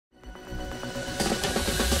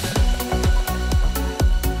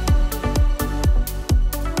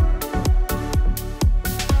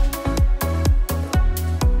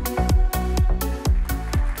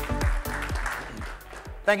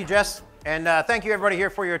Thank you, Jess. And thank you, everybody, here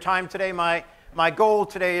for your time today. My goal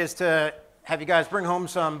today is to have you guys bring home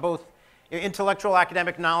some both intellectual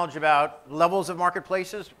academic knowledge about levels of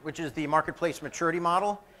marketplaces, which is the marketplace maturity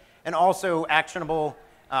model, and also actionable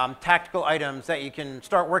tactical items that you can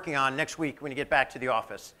start working on next week when you get back to the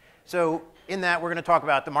office. So in that, we're going to talk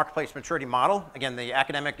about the marketplace maturity model. Again, the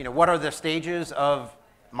academic, what are the stages of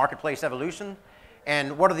marketplace evolution,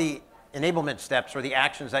 and what are the enablement steps or the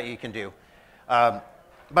actions that you can do.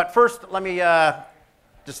 But first, let me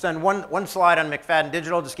just send one slide on McFadyen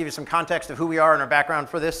Digital, just give you some context of who we are and our background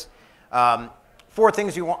for this. 4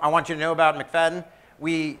 things I want you to know about McFadyen.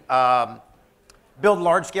 We build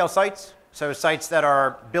large-scale sites, so sites that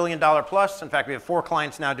are $1 billion plus. In fact, we have 4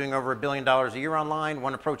 clients now doing over $1 billion a year online,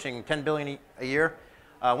 one approaching $10 billion a year.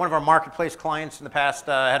 One of our marketplace clients in the past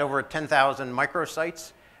had over 10,000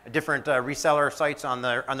 microsites, different reseller sites on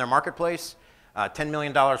their marketplace, $10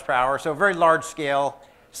 million per hour. So very large-scale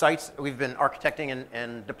sites we've been architecting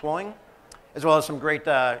and deploying, as well as some great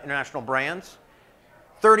international brands.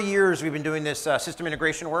 30 years we've been doing this system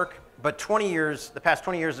integration work, but the past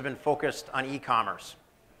 20 years have been focused on e-commerce.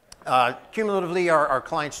 Cumulatively, our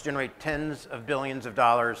clients generate tens of billions of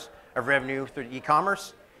dollars of revenue through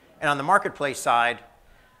e-commerce, and on the marketplace side,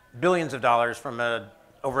 billions of dollars from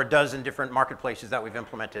over a dozen different marketplaces that we've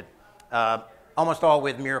implemented, almost all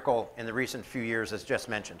with Mirakl in the recent few years, as just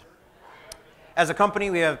mentioned. As a company,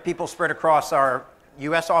 we have people spread across our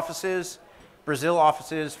US offices, Brazil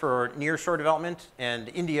offices for nearshore development, and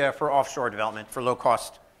India for offshore development, for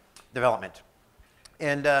low-cost development.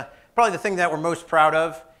 And probably the thing that we're most proud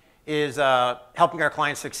of is helping our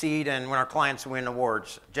clients succeed and when our clients win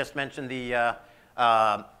awards. Just mentioned the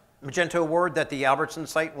Magento Award that the Albertson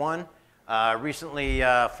site won. Recently,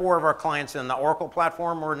 4 of our clients in the Oracle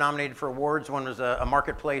platform were nominated for awards. One was a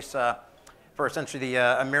marketplace for essentially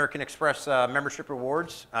the American Express membership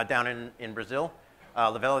rewards down in Brazil.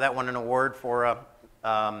 Lavella, that won an award for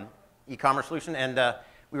e-commerce solution, and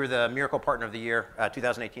we were the Mirakl Partner of the Year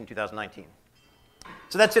 2018-2019.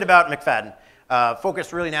 So that's it about McFadyen.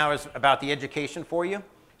 Focus really now is about the education for you.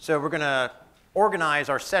 So we're going to organize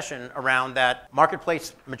our session around that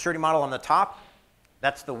marketplace maturity model on the top.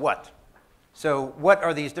 That's the what. So what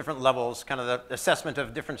are these different levels, kind of the assessment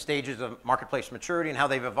of different stages of marketplace maturity and how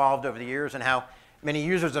they've evolved over the years and how many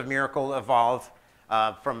users of Mirakl evolve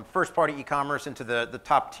from first-party e-commerce into the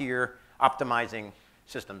top-tier optimizing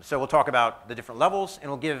systems. So we'll talk about the different levels,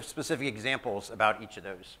 and we'll give specific examples about each of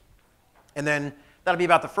those. And then that'll be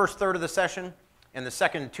about the first third of the session, and the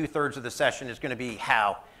second 2/3 of the session is going to be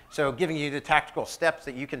how. So giving you the tactical steps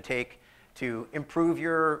that you can take to improve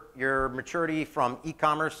your maturity from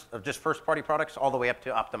e-commerce of just first-party products all the way up to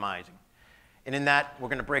optimizing. And in that, we're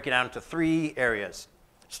going to break it down into 3 areas.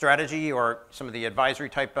 Strategy, or some of the advisory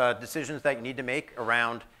type decisions that you need to make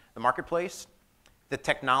around the marketplace. The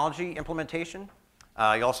technology implementation.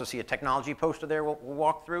 You also see a technology poster there we'll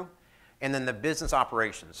walk through. And then the business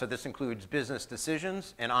operations. So this includes business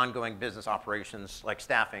decisions and ongoing business operations like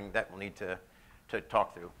staffing that we'll need to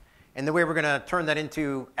talk through. And the way we're going to turn that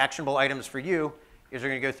into actionable items for you is we're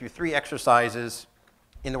going to go through 3 exercises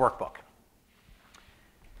in the workbook.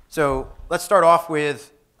 So let's start off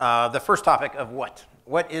with the first topic of what.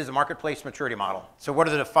 What is a marketplace maturity model? So what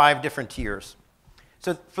are the 5 different tiers?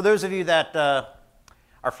 So for those of you that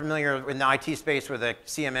are familiar in the IT space with a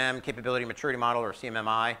CMM, Capability Maturity Model, or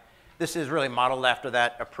CMMI, this is really modeled after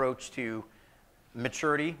that approach to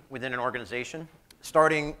maturity within an organization,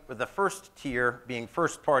 starting with the first tier being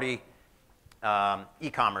first-party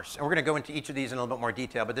e-commerce. And we're going to go into each of these in a little bit more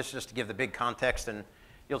detail, but this is just to give the big context, and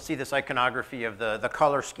you'll see this iconography of the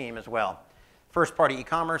color scheme as well. First-party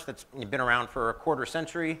e-commerce that's been around for a quarter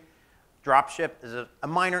century. Dropship is a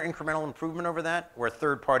minor incremental improvement over that, where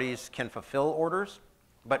third parties can fulfill orders,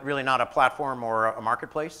 but really not a platform or a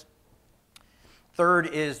marketplace. Third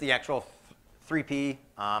is the actual 3P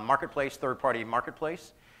marketplace, third-party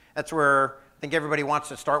marketplace. That's where I think everybody wants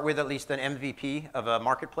to start with at least an MVP of a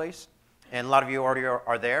marketplace, and a lot of you already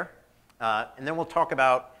are there. And then we'll talk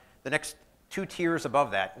about the next 2 tiers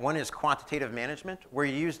above that. One is quantitative management, where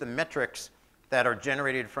you use the metrics that are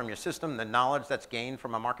generated from your system, the knowledge that's gained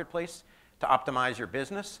from a marketplace to optimize your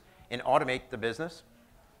business and automate the business.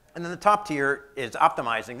 And then the top tier is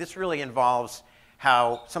optimizing. This really involves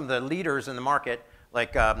how some of the leaders in the market,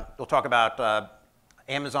 like we'll talk about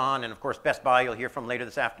Amazon and of course Best Buy, you'll hear from later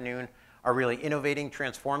this afternoon, are really innovating,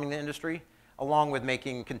 transforming the industry, along with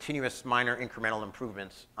making continuous minor incremental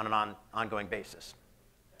improvements on an ongoing basis.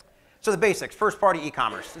 So the basics, first-party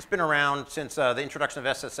e-commerce. It's been around since the introduction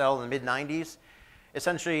of SSL in the mid-90s.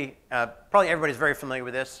 Essentially, probably everybody's very familiar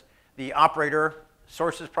with this. The operator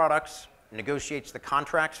sources products, negotiates the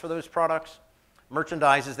contracts for those products,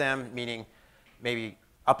 merchandises them, meaning maybe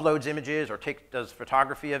uploads images or does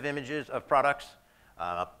photography of images of products,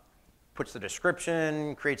 puts the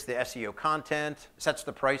description, creates the SEO content, sets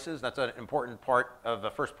the prices. That's an important part of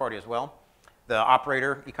the first party as well. The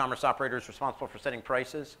operator, e-commerce operator, is responsible for setting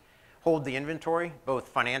prices, hold the inventory, both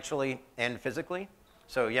financially and physically.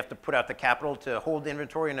 So you have to put out the capital to hold the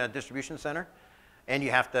inventory in a distribution center, and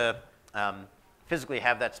you have to physically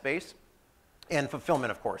have that space, and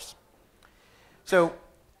fulfillment, of course. So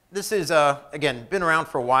this is, again, been around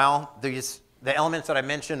for a while. The elements that I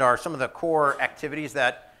mentioned are some of the core activities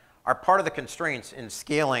that are part of the constraints in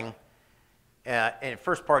scaling in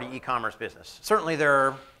first-party e-commerce business. Certainly there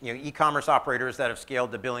are e-commerce operators that have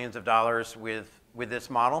scaled to billions of dollars with this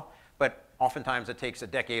model, but oftentimes it takes a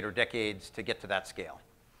decade or decades to get to that scale.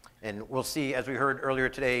 And we'll see, as we heard earlier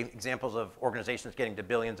today, examples of organizations getting to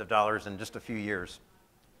billions of dollars in just a few years.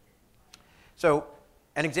 So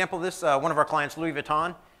an example of this, one of our clients, Louis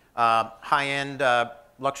Vuitton, high-end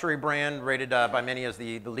luxury brand, rated by many as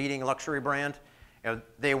the leading luxury brand.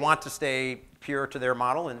 They want to stay pure to their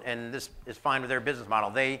model, and this is fine with their business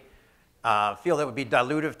model. They feel that it would be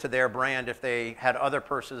dilutive to their brand if they had other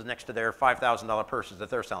purses next to their $5,000 purses that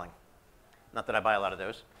they're selling. Not that I buy a lot of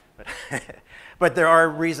those, but there are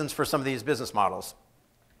reasons for some of these business models.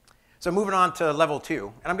 So moving on to level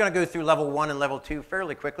 2, and I'm going to go through level 1 and level 2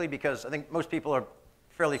 fairly quickly because I think most people are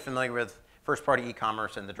fairly familiar with first-party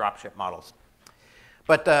e-commerce and the dropship models.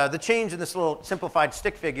 But the change in this little simplified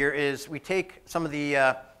stick figure is we take some of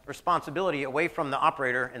the responsibility away from the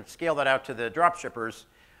operator and scale that out to the dropshippers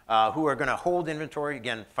who are going to hold inventory,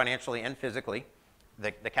 again, financially and physically,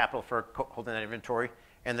 the capital for holding that inventory,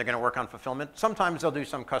 and they're going to work on fulfillment. Sometimes they'll do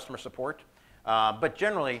some customer support, but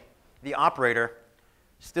generally the operator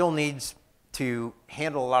still needs to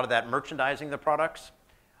handle a lot of that merchandising the products.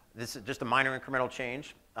 This is just a minor incremental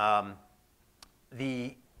change.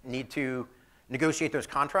 The need to negotiate those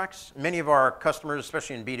contracts. Many of our customers,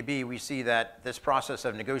 especially in B2B, we see that this process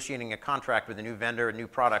of negotiating a contract with a new vendor and new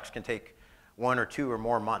products can take 1 or 2 or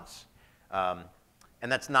more months.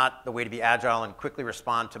 And that's not the way to be agile and quickly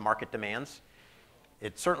respond to market demands.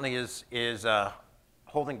 It certainly is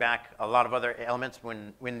holding back a lot of other elements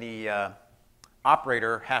when the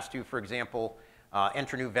operator has to, for example,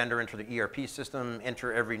 enter a new vendor into the ERP system,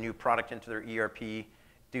 enter every new product into their ERP,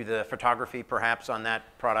 do the photography perhaps on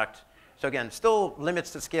that product. So again, still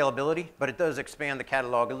limits to scalability, but it does expand the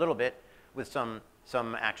catalog a little bit with some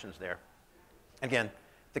actions there. Again,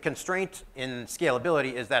 the constraint in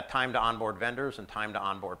scalability is that time to onboard vendors and time to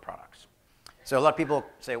onboard products. So a lot of people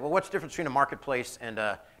say, well, what's the difference between a marketplace and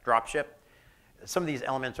a dropship? Some of these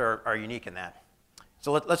elements are unique in that.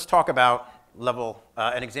 So let's talk about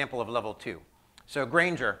an example of level 2. So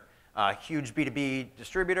Grainger, a huge B2B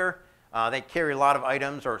distributor, they carry a lot of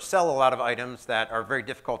items or sell a lot of items that are very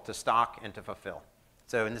difficult to stock and to fulfill.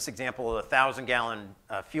 So in this example, a 1,000-gallon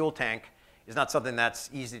fuel tank is not something that's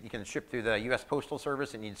easy that you can ship through the US Postal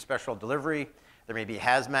Service. It needs special delivery. There may be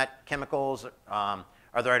hazmat chemicals,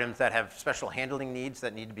 other items that have special handling needs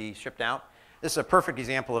that need to be shipped out. This is a perfect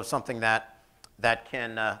example of something that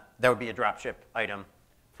would be a dropship item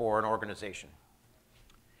for an organization.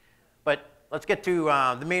 But let's get to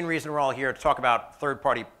the main reason we're all here to talk about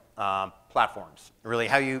third-party platforms, really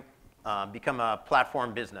how you become a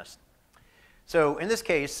platform business. So in this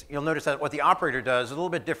case, you'll notice that what the operator does is a little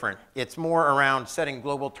bit different. It's more around setting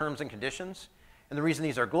global terms and conditions. And the reason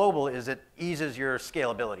these are global is it eases your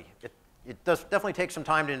scalability. It does definitely take some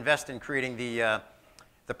time to invest in creating the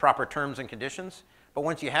proper terms and conditions. But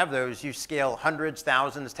once you have those, you scale hundreds,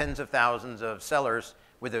 thousands, tens of thousands of sellers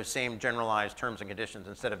with those same generalized terms and conditions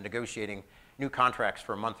instead of negotiating new contracts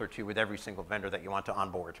for a month or 2 with every single vendor that you want to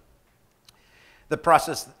onboard. The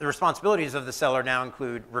responsibilities of the seller now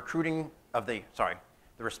include the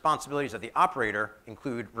responsibilities of the operator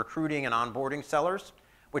include recruiting and onboarding sellers,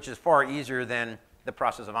 which is far easier than the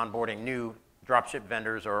process of onboarding new dropship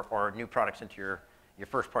vendors or new products into your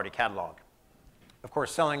first-party catalog. Of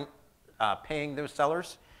course, paying those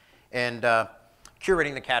sellers, and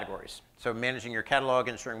curating the categories. So managing your catalog,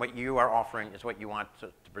 ensuring what you are offering is what you want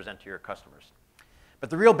to present to your customers. But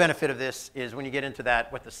the real benefit of this is when you get into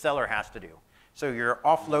that, what the seller has to do. So you're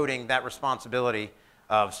offloading that responsibility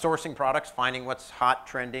of sourcing products, finding what's hot,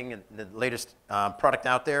 trending, and the latest product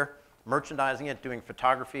out there, merchandising it, doing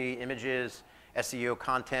photography, images, SEO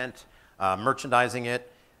content, merchandising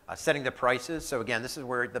it, setting the prices. So again, this is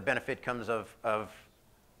where the benefit comes of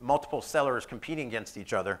multiple sellers competing against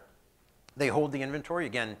each other. They hold the inventory,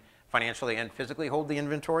 again, financially and physically hold the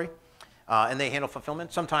inventory, and they handle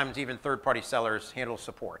fulfillment. Sometimes even third-party sellers handle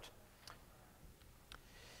support.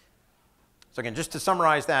 So again, just to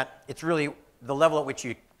summarize that, it's really the level at which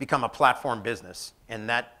you become a platform business, and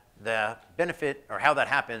that the benefit or how that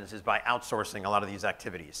happens is by outsourcing a lot of these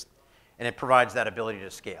activities, and it provides that ability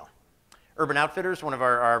to scale. Urban Outfitters, one of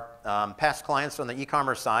our past clients on the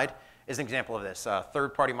e-commerce side, is an example of this.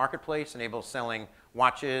 Third-party marketplace enables selling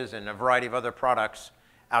watches and a variety of other products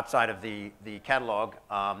outside of the catalog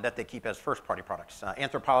that they keep as first-party products.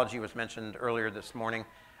 Anthropologie was mentioned earlier this morning,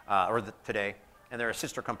 today, and they're a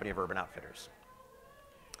sister company of Urban Outfitters.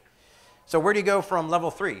 So where do you go from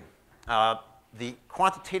level 3? The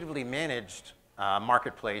quantitatively managed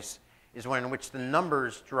marketplace is one in which the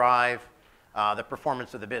numbers drive the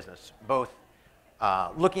performance of the business, both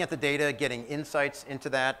looking at the data, getting insights into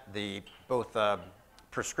that, both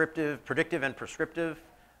predictive and prescriptive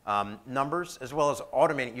numbers, as well as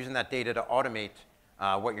automating, using that data to automate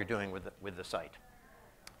what you're doing with the site.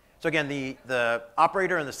 So again, the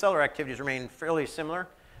operator and the seller activities remain fairly similar,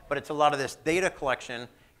 but it's a lot of this data collection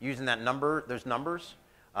using those numbers,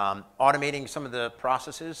 automating some of the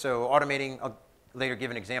processes. So automating, I'll later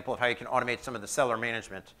give an example of how you can automate some of the seller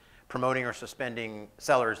management, promoting or suspending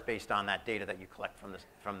sellers based on that data that you collect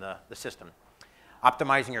from the system.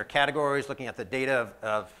 Optimizing your categories, looking at the data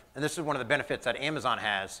and this is one of the benefits that Amazon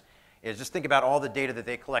has, is just think about all the data that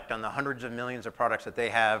they collect on the hundreds of millions of products that they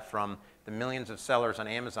have from the millions of sellers on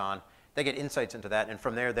Amazon. They get insights into that, and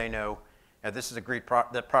from there they know this is a great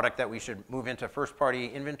product that we should move into first-party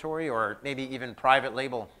inventory or maybe even private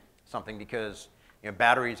label something, because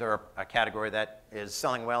batteries are a category that is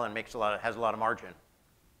selling well and has a lot of margin.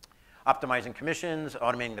 Optimizing commissions,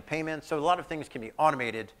 automating the payments. So a lot of things can be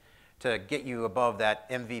automated to get you above that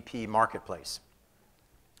MVP marketplace.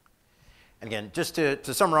 And again, just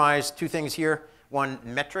to summarize 2 things here. One,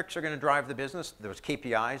 metrics are going to drive the business, those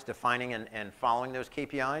KPIs, defining and following those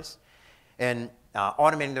KPIs, and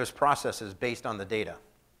automating those processes based on the data.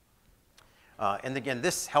 And again,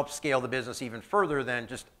 this helps scale the business even further than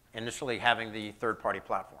just initially having the third-party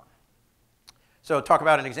platform. So talk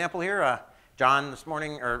about an example here. John this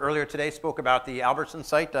morning, or earlier today, spoke about the Albertsons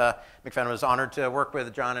site. McFadyen was honored to work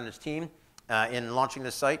with John and his team in launching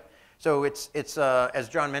this site. So it's as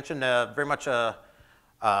John mentioned, very much a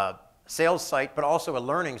sales site, but also a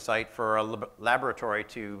learning site for a laboratory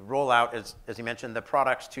to roll out, as he mentioned, the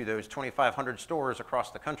products to those 2,500 stores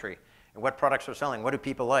across the country. And what products are selling? What do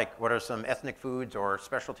people like? What are some ethnic foods or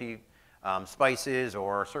specialty spices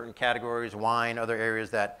or certain categories, wine, other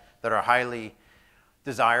areas that are highly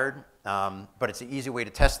desired? But it's an easy way to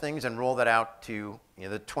test things and roll that out to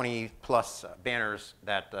the 20-plus banners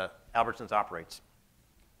that Albertsons operates.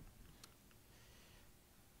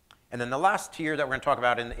 And then the last tier that we're going to talk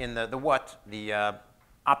about in the what, the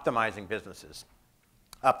optimizing businesses,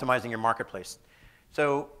 optimizing your marketplace.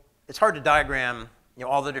 So it's hard to diagram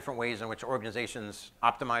all the different ways in which organizations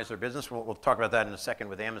optimize their business. We'll talk about that in a second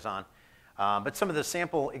with Amazon. But some of the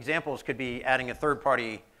sample examples could be adding a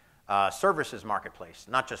third-party services marketplace,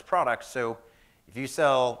 not just products. So if you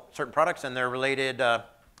sell certain products and they're related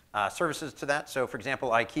services to that, so for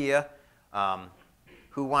example, IKEA,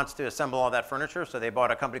 who wants to assemble all that furniture? So they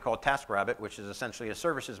bought a company called TaskRabbit, which is essentially a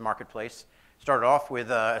services marketplace. Started off with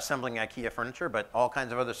assembling IKEA furniture, but all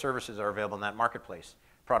kinds of other services are available in that marketplace,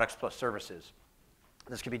 products plus services.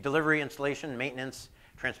 This could be delivery, installation, maintenance,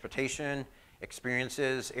 transportation,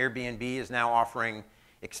 experiences. Airbnb is now offering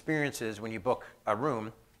experiences when you book a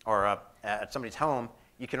room or at somebody's home.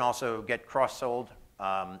 You can also get cross-sold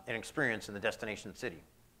an experience in the destination city.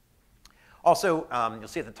 Also, you'll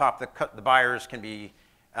see at the top the buyers can be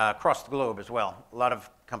across the globe as well. A lot of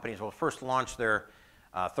companies will first launch their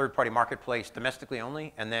third-party marketplace domestically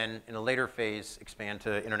only, and then in a later phase expand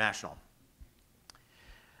to international.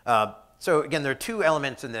 So again, there are 2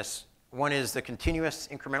 elements in this. One is the continuous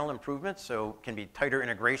incremental improvements, so it can be tighter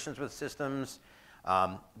integrations with systems,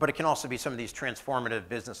 but it can also be some of these transformative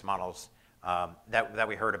business models that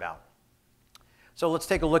we heard about. So let's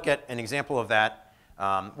take a look at an example of that.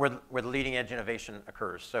 Where the leading edge innovation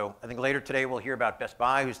occurs. So I think later today we'll hear about Best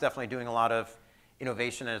Buy, who's definitely doing a lot of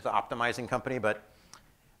innovation as an optimizing company, but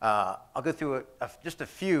I'll go through just a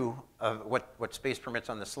few of what space permits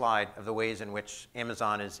on the slide of the ways in which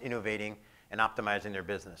Amazon is innovating and optimizing their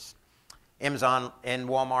business. Amazon and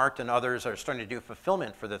Walmart and others are starting to do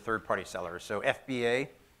fulfillment for the third-party sellers. So FBA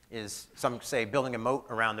is, some say, building a moat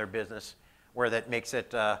around their business where that makes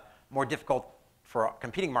it more difficult for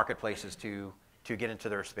competing marketplaces to get into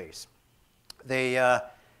their space. They, as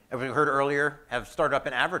we heard earlier, have started up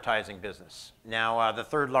an advertising business. Now the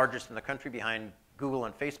 3rd largest in the country behind Google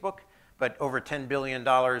and Facebook, but over $10 billion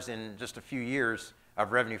in just a few years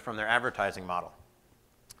of revenue from their advertising model.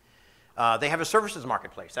 They have a services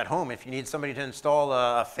marketplace at home. If you need somebody to install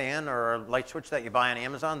a fan or a light switch that you buy on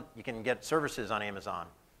Amazon, you can get services on Amazon.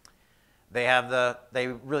 They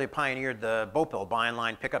really pioneered the BOPIL, buy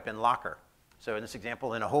online, pick up in locker. So in this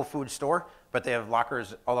example, in a Whole Foods store, but they have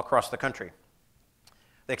lockers all across the country.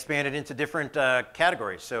 They expanded into different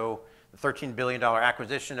categories. So the $13 billion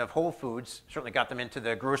acquisition of Whole Foods certainly got them into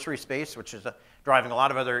the grocery space, which is driving a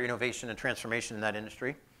lot of other innovation and transformation in that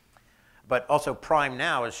industry. But also Prime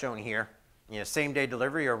Now is shown here. Same-day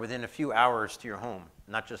delivery or within a few hours to your home,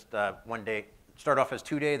 not just one day. Start off as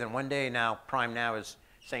 2-day, then 1 day. Now Prime Now is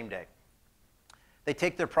same day. They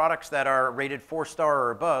take their products that are rated 4-star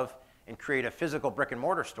or above and create a physical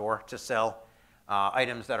brick-and-mortar store to sell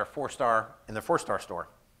items that are 4-star in the 4-star store.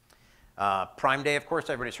 Prime Day, of course,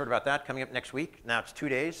 everybody's heard about that, coming up next week. Now it's 2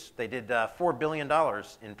 days. They did $4 billion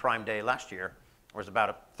in Prime Day last year. It was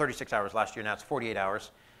about 36 hours last year. Now it's 48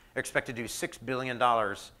 hours. They're expected to do $6 billion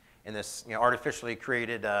in this artificially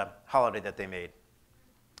created holiday that they made.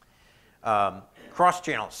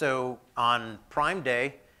 Cross-channel. So on Prime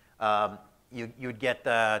Day, you'd get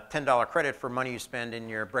 $10 credit for money you spend in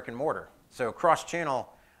your brick and mortar. So cross-channel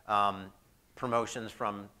promotions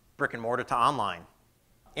from brick and mortar to online.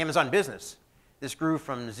 Amazon Business. This grew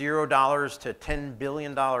from $0 to $10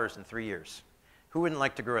 billion in 3 years. Who wouldn't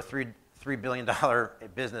like to grow a $3 billion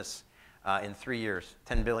business in 3 years?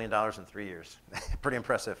 $10 billion in 3 years. Pretty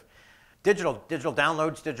impressive. Digital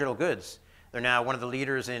downloads, digital goods. They're now one of the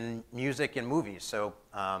leaders in music and movies. So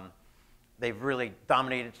they've really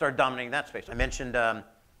started dominating that space. I mentioned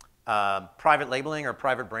private labeling or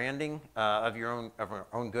private branding of our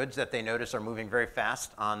own goods that they notice are moving very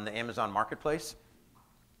fast on the Amazon marketplace.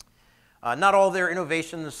 Not all their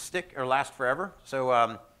innovations stick or last forever.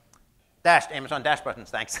 So Amazon Dash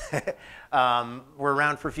buttons, thanks. Were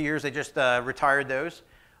around for a few years. They just retired those.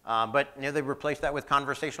 But they replaced that with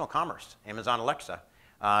conversational commerce, Amazon Alexa.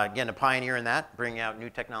 Again, a pioneer in that, bringing out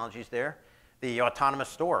new technologies there. The autonomous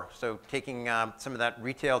store, so taking some of that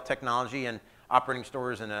retail technology and operating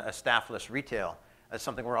stores in a staffless retail. That's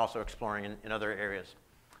something we're also exploring in other areas.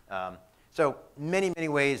 So many, many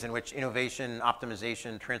ways in which innovation,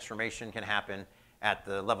 optimization, transformation can happen at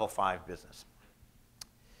the level 5 business.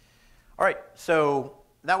 All right, so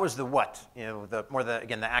that was the what, again,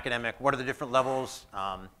 the academic, what are the different levels?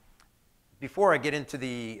 Before I get into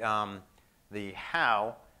the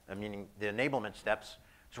how, meaning the enablement steps,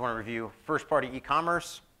 just want to review first-party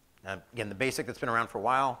e-commerce. Again, the basic that's been around for a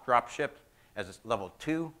while, drop ship as level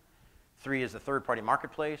 2. 3 is the third-party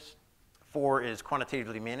marketplace. 4 is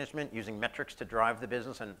quantitatively management, using metrics to drive the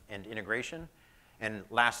business and integration. And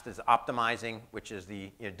last is optimizing, which is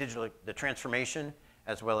the the transformation,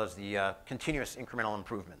 as well as the continuous incremental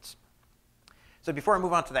improvements. So before I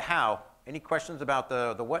move on to the how, any questions about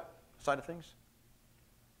the what side of things?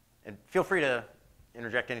 And feel free to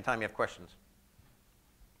interject anytime you have questions.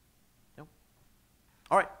 No?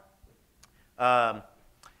 All right.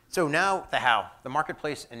 So now the how, the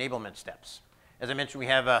marketplace enablement steps. As I mentioned, we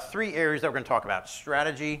have 3 areas that we're going to talk about: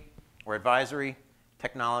 strategy or advisory,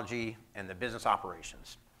 technology, and the business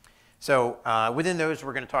operations. So within those,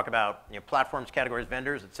 we're going to talk about platforms, categories,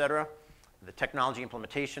 vendors, et cetera, the technology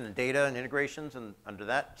implementation and data and integrations under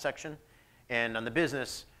that section. And on the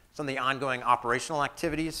business, some of the ongoing operational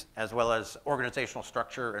activities, as well as organizational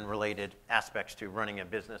structure and related aspects to running a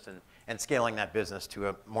business and scaling that business to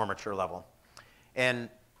a more mature level. And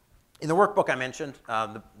in the workbook I mentioned,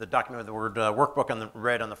 the document with the word workbook on the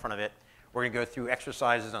red on the front of it, we're going to go through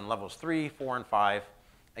exercises on levels 3, 4, and 5,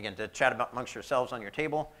 again, to chat about amongst yourselves on your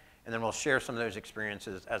table, and then we'll share some of those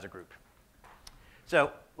experiences as a group.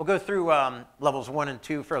 So we'll go through levels 1 and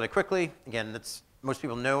 2 fairly quickly. Again, most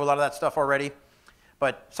people know a lot of that stuff already,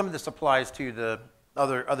 but some of this applies to the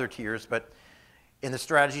other tiers. But in the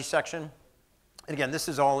strategy section, and again, this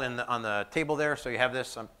is all on the table there, so you have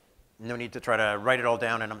this. No need to try to write it all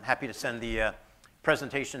down, and I'm happy to send the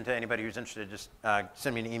presentation to anybody who's interested. Just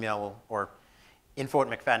send me an email or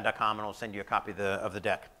info@mcfadyen.com, and I'll send you a copy of the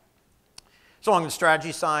deck. So along the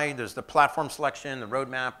strategy side, there's the platform selection, the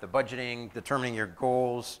roadmap, the budgeting, determining your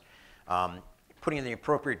goals, putting in the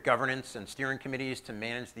appropriate governance and steering committees to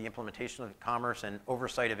manage the implementation of commerce and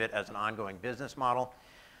oversight of it as an ongoing business model.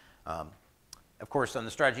 Of course, on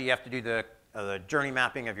the strategy, you have to do the journey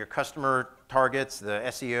mapping of your customer targets, the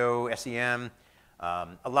SEO, SEM,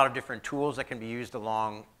 a lot of different tools that can be used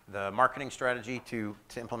along the marketing strategy to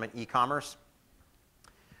implement e-commerce.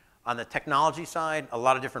 On the technology side, a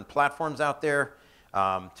lot of different platforms out there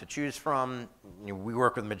to choose from. We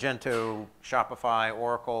work with Magento, Shopify,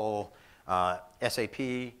 Oracle,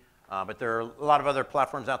 SAP, but there are a lot of other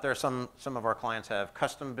platforms out there. Some of our clients have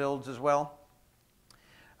custom builds as well.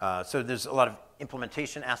 So there's a lot of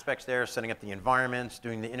implementation aspects there, setting up the environments,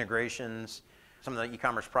 doing the integrations. Some of the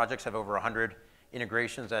e-commerce projects have over 100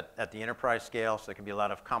 integrations at the enterprise scale, so there can be a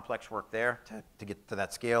lot of complex work there to get to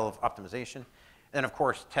that scale of optimization. And of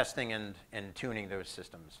course, testing and tuning those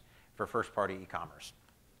systems for first-party e-commerce.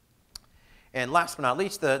 And last but not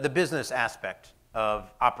least, the business aspect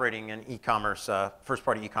of operating an e-commerce,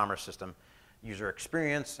 first-party e-commerce system, user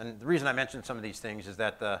experience. And the reason I mentioned some of these things is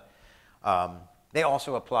that they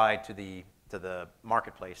also apply to the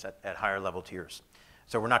marketplace at higher level tiers.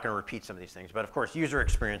 So we're not going to repeat some of these things, but of course, user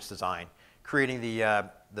experience design, creating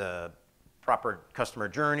the proper customer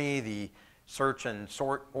journey, the search and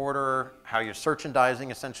sort order, how you're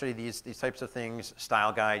merchandising, essentially these types of things,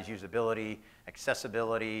 style guides, usability,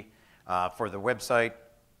 accessibility for the website,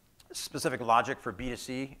 specific logic for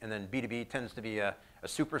B2C, and then B2B tends to be a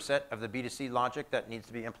superset of the B2C logic that needs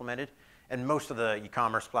to be implemented. And most of the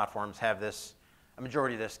e-commerce platforms have a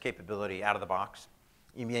majority of this capability out of the box.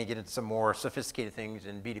 You may get into some more sophisticated things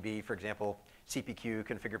in B2B, for example, CPQ,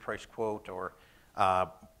 configure price quote, or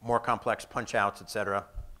more complex punch outs, et cetera.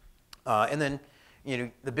 And then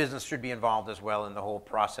the business should be involved as well in the whole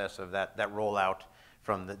process of that rollout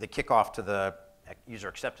from the kickoff to the user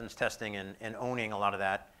acceptance testing and owning a lot of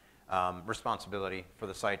that responsibility for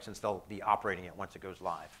the site, since they'll be operating it once it goes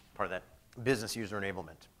live, part of that business user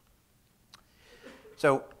enablement.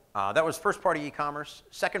 So that was first-party e-commerce.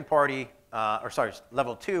 Second-party,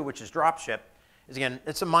 level 2, which is dropship, is again,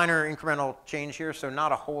 it's a minor incremental change here, so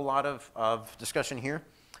not a whole lot of discussion here.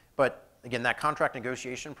 But again, that contract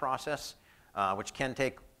negotiation process, which can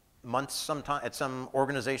take months sometime at some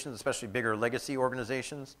organizations, especially bigger legacy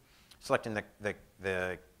organizations, selecting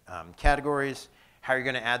the categories, how you're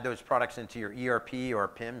going to add those products into your ERP or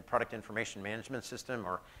PIM, product information management system,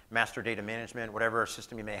 or master data management, whatever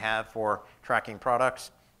system you may have for tracking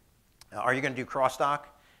products. Are you going to do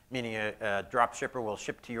cross-dock, meaning a drop shipper will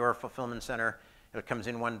ship to your fulfillment center, it comes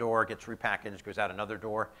in one door, gets repackaged, goes out another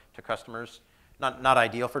door to customers. Not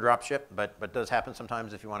ideal for drop ship, but does happen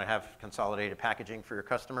sometimes if you want to have consolidated packaging for your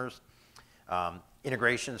customers.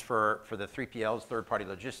 Integrations for the 3PLs, third-party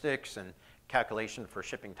logistics, and calculation for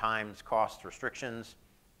shipping times, costs, restrictions.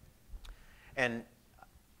 And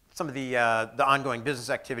some of the ongoing business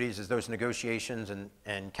activities is those negotiations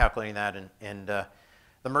and calculating that, and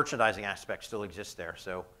the merchandising aspect still exists there.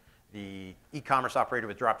 So the e-commerce operator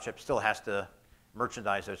with dropship still has to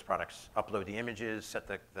merchandise those products, upload the images, set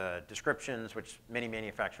the descriptions, which many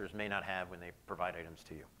manufacturers may not have when they provide items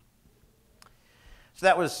to you. So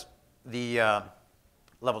that was the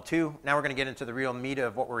level 2. Now we're going to get into the real meat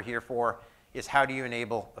of what we're here for, is how do you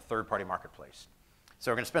enable a third-party marketplace.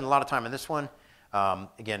 So we're going to spend a lot of time on this one.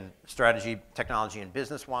 Again, strategy, technology, and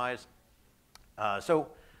business-wise. So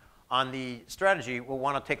on the strategy, we'll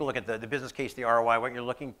want to take a look at the business case, the ROI, what you're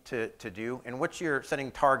looking to do, and what's your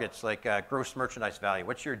setting targets like gross merchandise value.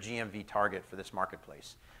 What's your GMV target for this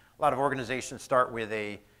marketplace? A lot of organizations start with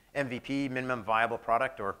a MVP, minimum viable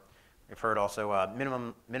product, or we've heard also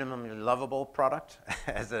minimum lovable product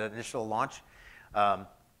as an initial launch,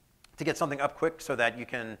 to get something up quick so that you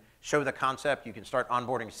can show the concept, you can start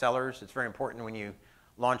onboarding sellers. It's very important when you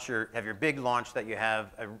launch have your big launch that you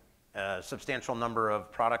have a substantial number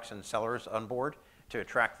of products and sellers on board to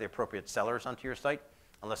attract the appropriate sellers onto your site,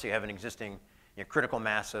 unless you have an existing critical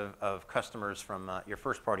mass of customers from your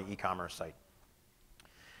first-party e-commerce site.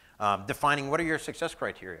 Defining what are your success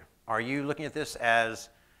criteria. Are you looking at this as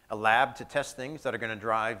a lab to test things that are going to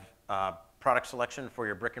drive product selection for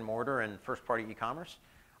your brick and mortar and first-party e-commerce?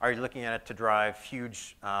 Are you looking at it to drive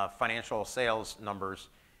huge financial sales numbers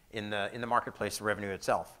in the marketplace revenue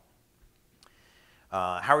itself?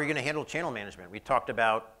 How are you going to handle channel management? We talked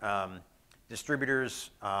about distributors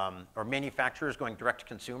or manufacturers going direct to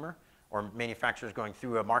consumer, or manufacturers going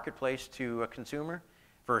through a marketplace to a consumer,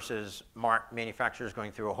 versus manufacturers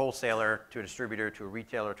going through a wholesaler to a distributor to a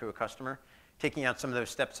retailer to a customer. Taking out some of those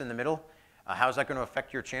steps in the middle, how is that going to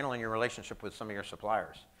affect your channel and your relationship with some of your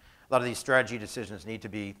suppliers? A lot of these strategy decisions need to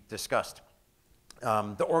be discussed.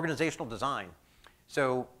 The organizational design.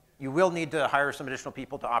 So you will need to hire some additional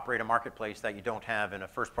people to operate a marketplace that you don't have in a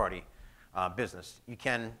first-party business. You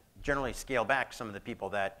can generally scale back some of the people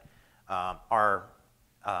that are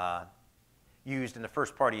used in the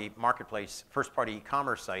first-party marketplace, first-party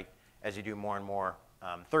e-commerce site, as you do more and more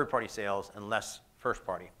third-party sales and less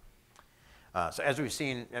first-party. So as we've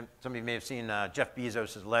seen, and some of you may have seen Jeff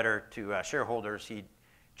Bezos' letter to shareholders, he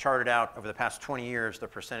charted out over the past 20 years the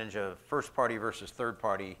percentage of first-party versus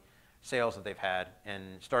third-party sales that they've had, and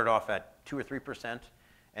started off at 2 or 3%,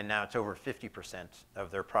 and now it's over 50% of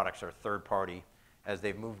their products are third-party as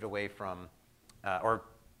they've moved away from, or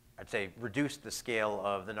I'd say, reduce the scale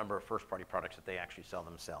of the number of first-party products that they actually sell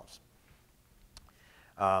themselves.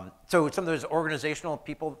 So some of those organizational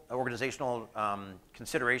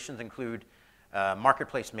considerations include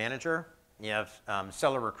marketplace manager. You have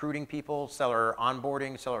seller recruiting people, seller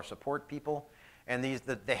onboarding, seller support people. And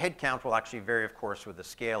the headcount will actually vary, of course, with the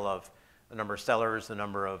scale of the number of sellers, the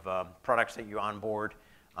number of products that you onboard.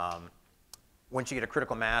 Once you get a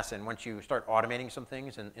critical mass and once you start automating some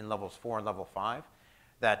things in levels 4 and level 5,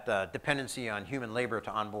 that dependency on human labor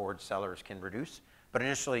to onboard sellers can reduce. But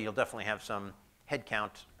initially, you'll definitely have some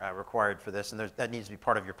headcount required for this, and that needs to be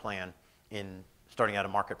part of your plan in starting out a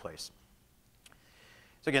marketplace.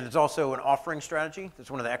 So again, there's also an offering strategy.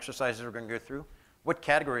 That's one of the exercises we're going to go through. What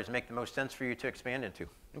categories make the most sense for you to expand into?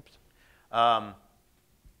 Oops.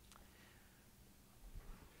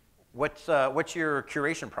 What's your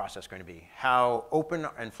curation process going to be? How open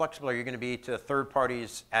and flexible are you going to be to third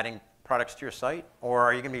parties adding products to your site? Or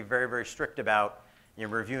are you going to be very, very strict about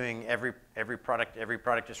reviewing every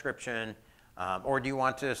product description? Or do you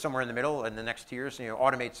want to, somewhere in the middle, in the next tiers,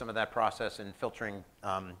 automate some of that process and filtering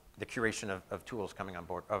the curation of tools coming on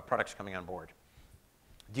board, of products coming on board?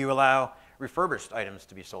 Do you allow refurbished items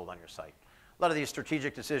to be sold on your site? A lot of these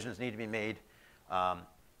strategic decisions need to be made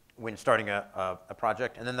when starting a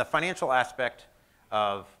project. And then the financial aspect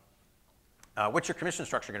of what's your commission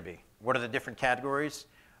structure going to be? What are the different categories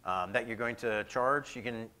that you're going to charge? You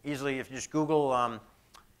can easily, if you just Google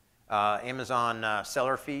Amazon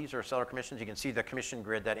seller fees or seller commissions, you can see the commission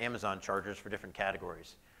grid that Amazon charges for different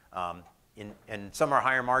categories. And some are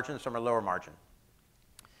higher margin, some are lower margin.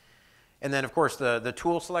 And then, of course, the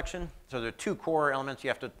tool selection. So there are 2 core elements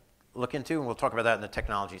you have to look into, and we'll talk about that in the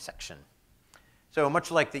technology section. So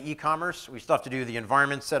much like the e-commerce, we still have to do the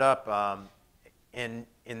environment setup. In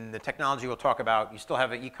the technology we'll talk about, you still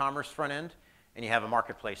have an e-commerce front end, and you have a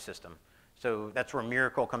marketplace system. So that's where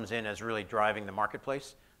Mirakl comes in as really driving the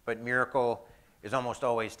marketplace. But Mirakl is almost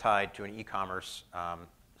always tied to an e-commerce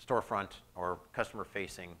storefront or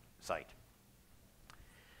customer-facing site.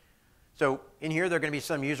 So in here, there are going to be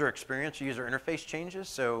some user experience, user interface changes.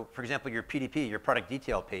 So for example, your PDP, your product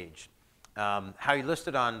detail page, how you list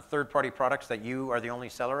it on third-party products that you are the only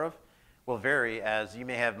seller of will vary, as you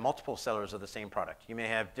may have multiple sellers of the same product. You may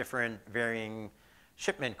have different varying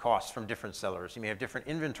shipment costs from different sellers. You may have different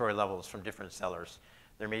inventory levels from different sellers.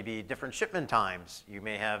 There may be different shipment times. You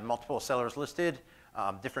may have multiple sellers listed,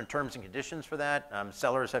 different terms and conditions for that.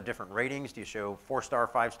 Sellers have different ratings. Do you show 4-star,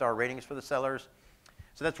 5-star ratings for the sellers?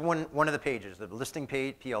 So that's one of the pages, the listing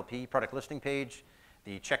page, PLP, product listing page,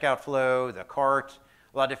 the checkout flow, the cart.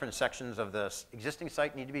 A lot of different sections of the existing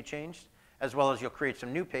site need to be changed, as well as you'll create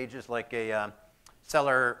some new pages like a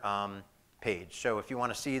seller page. So if you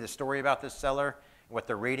want to see the story about this seller, what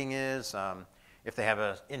their rating is, if they have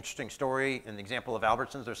an interesting story, in the example of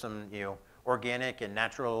Albertsons, there's some organic and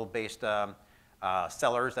natural-based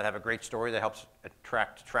sellers that have a great story that helps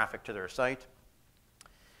attract traffic to their site.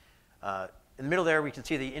 In the middle there, we can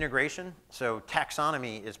see the integration. So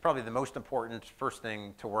taxonomy is probably the most important first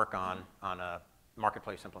thing to work on a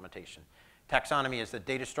marketplace implementation. Taxonomy is the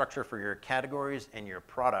data structure for your categories and your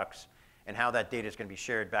products, and how that data is going to be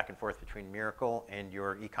shared back and forth between Mirakl and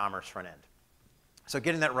your e-commerce front end. So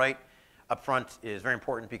getting that right up front is very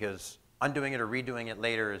important, because undoing it or redoing it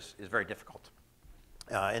later is very difficult.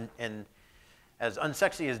 And as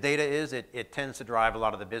unsexy as data is, it tends to drive a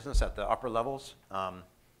lot of the business at the upper levels.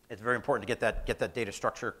 It's very important to get that data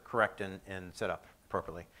structure correct and set up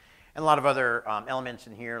appropriately. And a lot of other elements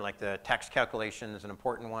in here, like the tax calculation is an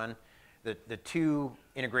important one. The 2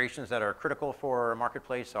 integrations that are critical for a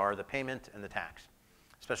marketplace are the payment and the tax,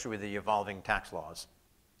 especially with the evolving tax laws.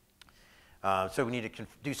 So we need to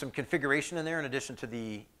do some configuration in there in addition to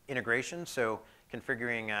the integration. So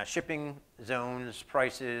configuring shipping zones,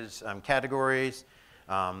 prices, categories,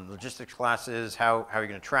 logistics classes, how are you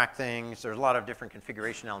going to track things. There's a lot of different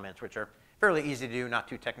configuration elements which are fairly easy to do, not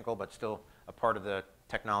too technical, but still a part of the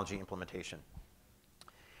technology implementation.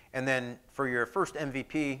 And then for your first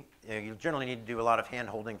MVP, you generally need to do a lot of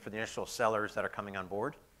hand-holding for the initial sellers that are coming on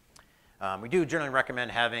board. We do generally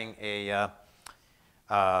recommend having a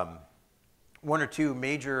 1 or 2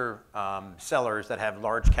 major sellers that have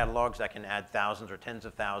large catalogs that can add thousands or tens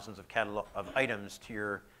of thousands of items to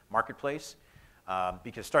your marketplace.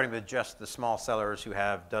 Because starting with just the small sellers who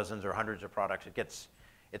have dozens or hundreds of products,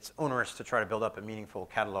 it's onerous to try to build up a meaningful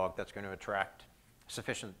catalog that's going to attract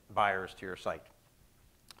sufficient buyers to your site.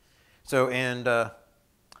 So, and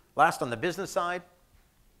last, on the business side,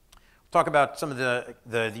 we'll talk about some of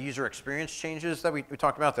the user experience changes that we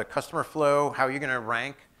talked about, the customer flow, how you're going to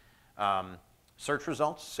rank search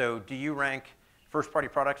results. So do you rank first-party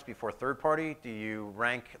products before third-party? Do you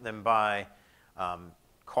rank them by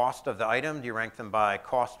cost of the item? Do you rank them by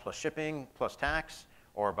cost plus shipping plus tax,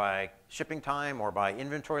 or by shipping time, or by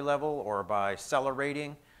inventory level, or by seller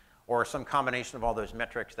rating, or some combination of all those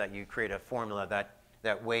metrics that you create a formula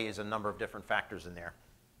that weighs a number of different factors in there?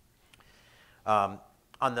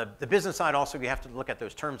 On the business side also, we have to look at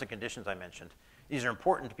those terms and conditions I mentioned. These are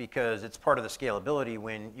important because it's part of the scalability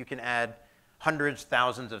when you can add hundreds,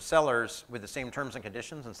 thousands of sellers with the same terms and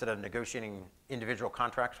conditions instead of negotiating individual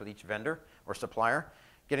contracts with each vendor or supplier.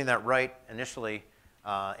 Getting that right initially,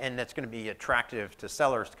 and that's going to be attractive to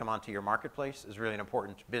sellers to come onto your marketplace is really an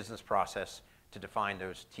important business process to define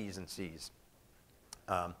those T's and C's.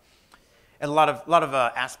 And a lot of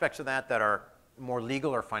aspects of that are more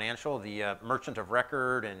legal or financial, the merchant of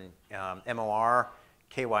record and MOR,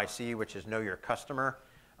 KYC, which is know your customer.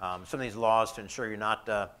 Some of these laws to ensure you're not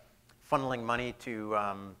funneling money to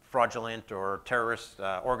fraudulent or terrorist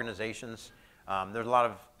organizations. There's a lot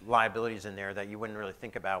of liabilities in there that you wouldn't really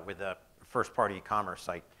think about with a first-party e-commerce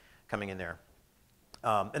site coming in there.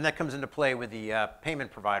 And that comes into play with the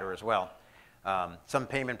payment provider as well. Some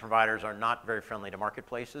payment providers are not very friendly to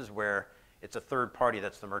marketplaces where it's a third party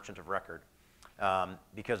that's the merchant of record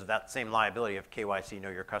because of that same liability of KYC, know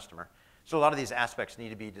your customer. So a lot of these aspects need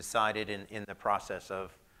to be decided in the process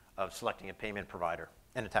of selecting a payment provider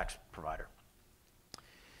and a tax provider.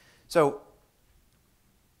 So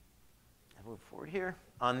I'll move forward here.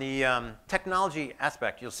 On the technology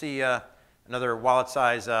aspect, you'll see another wallet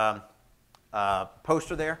size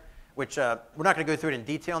poster there, which we're not going to go through it in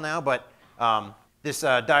detail now, but this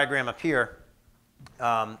diagram up here,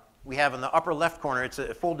 we have in the upper left corner, it's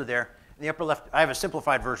folded there. In the upper left, I have a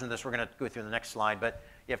simplified version of this we're going to go through in the next slide, but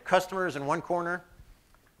you have customers in one corner,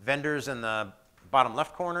 vendors in the bottom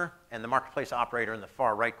left corner, and the marketplace operator in the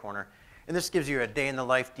far right corner. And this gives you a day in the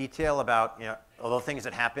life detail about all the things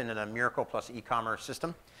that happen in a Mirakl plus e-commerce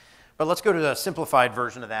system. But let's go to the simplified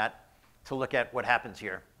version of that to look at what happens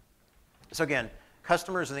here. So again,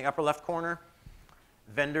 customers in the upper left corner,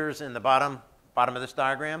 vendors in the bottom of this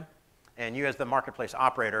diagram, and you as the marketplace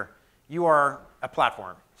operator, you are a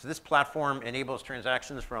platform. So this platform enables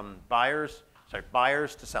transactions from buyers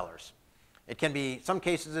to sellers. It can be, some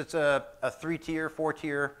cases it's a 3-tier,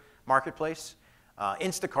 4-tier marketplace.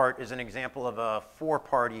 Instacart is an example of a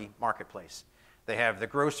 4-party marketplace. They have the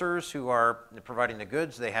grocers who are providing the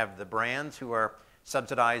goods. They have the brands who are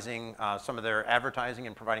subsidizing some of their advertising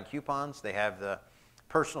and providing coupons. They have the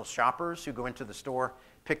personal shoppers who go into the store,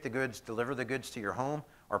 pick the goods, deliver the goods to your home,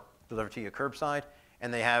 or deliver to your curbside.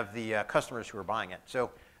 And they have the customers who are buying it. So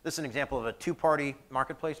this is an example of a 2-party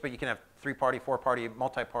marketplace, but you can have 3-party, 4-party,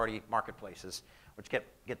 multi-party marketplaces, which get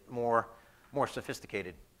more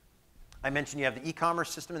sophisticated. I mentioned you have the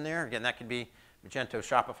e-commerce system in there. Again, that could be Magento,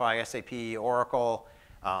 Shopify, SAP, Oracle,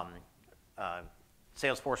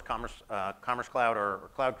 Salesforce, Commerce Cloud, or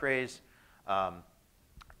Cloud Craze.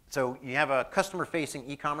 So you have a customer-facing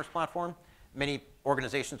e-commerce platform. Many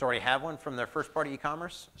organizations already have one from their first-party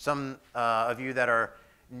e-commerce. Some of you that are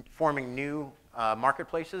forming new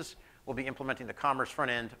marketplaces will be implementing the commerce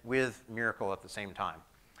front end with Mirakl at the same time.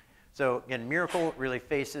 So again, Mirakl really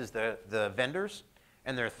faces the vendors,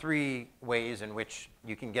 and there are 3 ways in which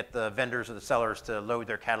you can get the vendors or the sellers to load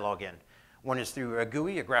their catalog in. One is through a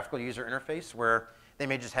GUI, a graphical user interface, where they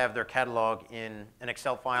may just have their catalog in an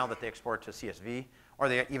Excel file that they export to CSV, or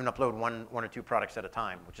they even upload one or 2 products at a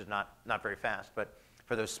time, which is not very fast. But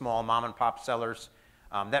for those small mom and pop sellers,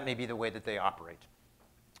 that may be the way that they operate.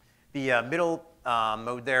 The middle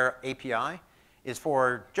mode there, API, is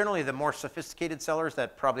for generally the more sophisticated sellers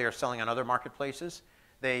that probably are selling on other marketplaces.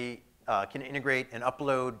 They can integrate and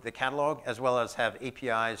upload the catalog as well as have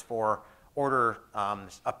APIs for order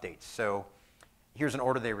updates. So here's an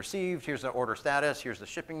order they received, here's the order status, here's the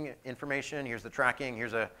shipping information, here's the tracking,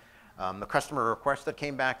 here's the customer request that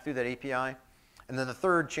came back through that API. And then the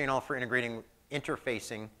third channel for integrating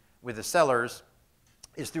interfacing with the sellers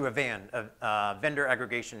is through a VAN, a vendor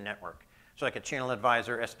aggregation network. So like a channel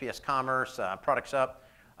advisor, SPS Commerce, Products Up,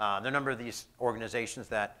 there are a number of these organizations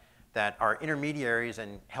that are intermediaries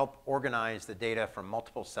and help organize the data from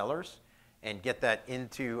multiple sellers and get that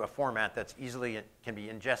into a format that's can be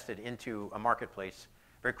ingested into a marketplace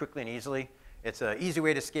very quickly and easily. It's an easy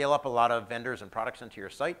way to scale up a lot of vendors and products into your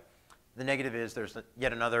site. The negative is there's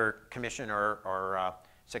yet another commission or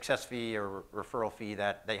success fee or referral fee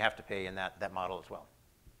that they have to pay in that model as well.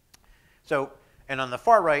 So, and on the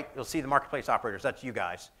far right, you'll see the marketplace operators. That's you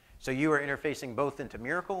guys. So you are interfacing both into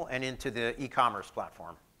Mirakl and into the e-commerce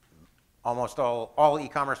platform. Almost all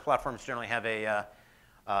e-commerce platforms generally have a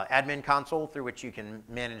admin console through which you can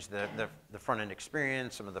manage the front-end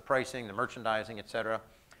experience, some of the pricing, the merchandising, et cetera.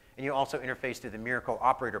 And you also interface to the Mirakl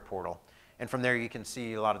operator portal. And from there, you can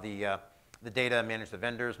see a lot of the data, manage the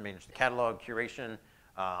vendors, manage the catalog, curation,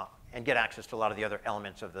 and get access to a lot of the other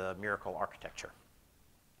elements of the Mirakl architecture.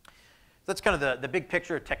 So that's kind of the big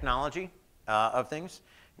picture of technology of things.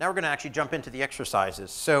 Now we're going to actually jump into the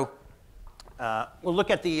exercises. So we'll look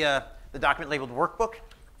at the document labeled workbook.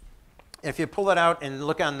 And if you pull that out and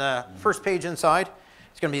look on the first page inside,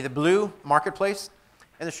 it's going to be the blue marketplace.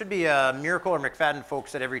 And there should be Mirakl or McFadyen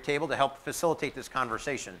folks at every table to help facilitate this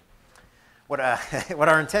conversation. What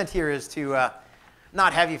our intent here is to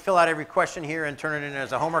not have you fill out every question here and turn it in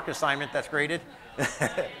as a homework assignment that's graded.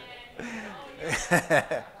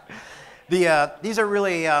 These are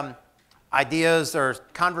really ideas or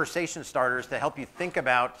conversation starters to help you think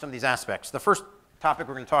about some of these aspects. The first topic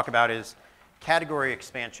we're going to talk about is category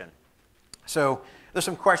expansion. So there's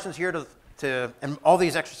some questions here and all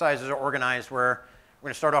these exercises are organized where we're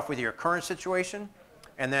going to start off with your current situation,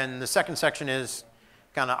 and then the second section is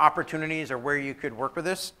kind of opportunities or where you could work with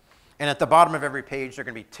this. And at the bottom of every page, there are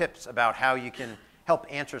going to be tips about how you can help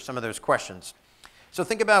answer some of those questions. So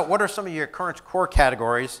think about what are some of your current core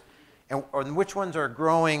categories, and which ones are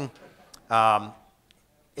growing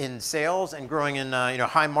in sales and growing in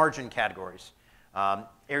high margin categories,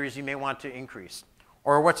 areas you may want to increase.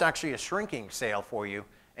 Or what's actually a shrinking sale for you,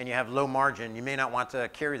 and you have low margin, you may not want to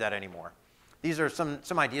carry that anymore. These are some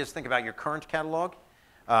ideas to think about your current catalog.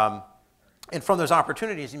 And from those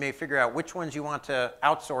opportunities, you may figure out which ones you want to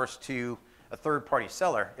outsource to a third-party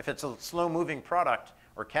seller. If it's a slow-moving product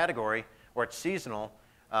or category, or it's seasonal,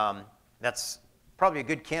 that's probably a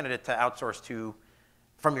good candidate to outsource to,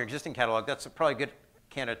 from your existing catalog, that's probably a good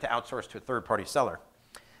candidate to outsource to a third-party seller.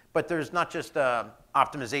 But there's not just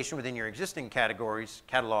optimization within your existing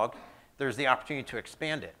catalog, there's the opportunity to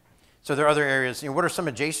expand it. So there are other areas, what are some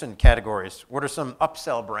adjacent categories? What are some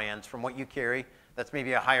upsell brands from what you carry that's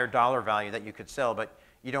maybe a higher dollar value that you could sell, but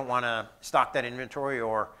you don't want to stock that inventory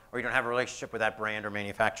or you don't have a relationship with that brand or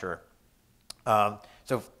manufacturer.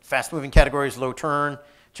 So fast-moving categories, low turn,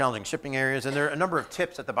 challenging shipping areas, and there are a number of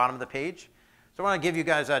tips at the bottom of the page. So I want to give you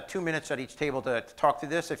guys 2 minutes at each table to talk through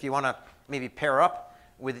this. If you want to maybe pair up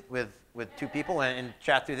with two people and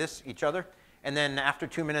chat through this each other. And then after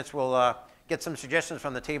 2 minutes, we'll get some suggestions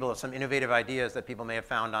from the table of some innovative ideas that people may have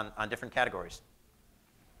found on different categories.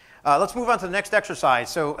 Let's move on to the next exercise.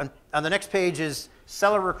 So on the next page is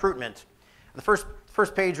seller recruitment. The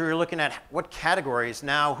first page where you're looking at what categories,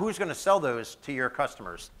 now who's going to sell those to your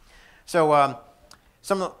customers. So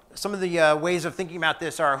some of the ways of thinking about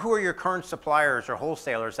this are who are your current suppliers or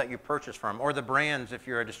wholesalers that you purchase from, or the brands if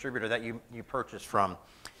you're a distributor that you purchase from.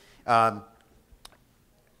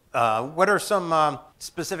 What are some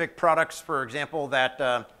specific products, for example,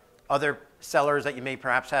 that other sellers that you may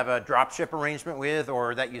perhaps have a drop ship arrangement with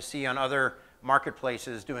or that you see on other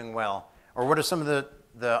marketplaces doing well? Or what are some of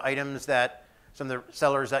the items that some of the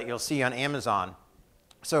sellers that you'll see on Amazon?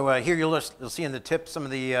 So here you'll see in the tips some of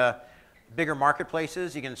the bigger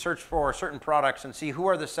marketplaces. You can search for certain products and see who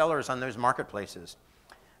are the sellers on those marketplaces.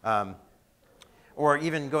 Or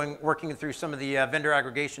even working through some of the vendor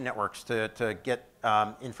aggregation networks to get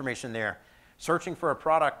information there. Searching for a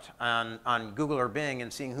product on Google or Bing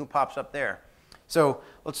and seeing who pops up there. So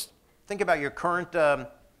let's think about your current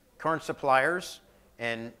suppliers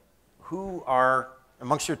and who are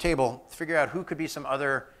amongst your table. Figure out who could be some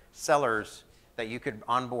other sellers that you could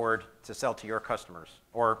onboard to sell to your customers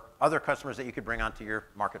or other customers that you could bring onto your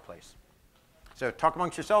marketplace. So talk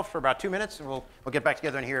amongst yourselves for about 2 minutes and we'll get back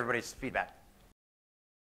together and hear everybody's feedback.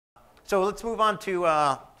 So let's move on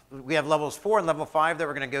to, we have levels 4 and level 5 that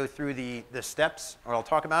we're going to go through the steps, or I'll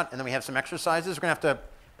talk about, and then we have some exercises. We're going to have to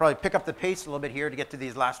probably pick up the pace a little bit here to get to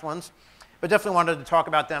these last ones, but definitely wanted to talk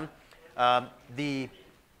about them. The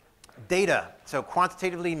data, so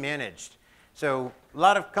quantitatively managed. So a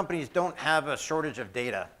lot of companies don't have a shortage of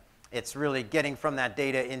data. It's really getting from that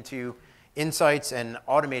data into insights and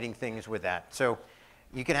automating things with that. So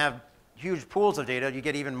you can have huge pools of data. You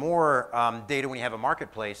get even more data when you have a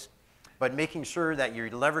marketplace, but making sure that you're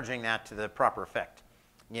leveraging that to the proper effect.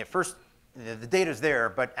 First, the data's there,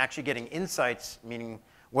 but actually getting insights, meaning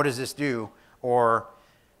what does this do, or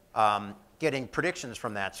getting predictions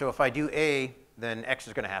from that. So if I do A, then X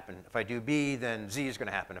is going to happen. If I do B, then Z is going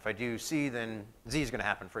to happen. If I do C, then Z is going to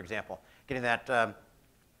happen, for example. Getting that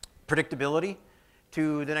predictability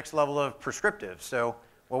to the next level of prescriptive. So,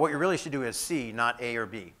 well, what you really should do is C, not A or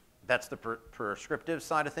B. That's the prescriptive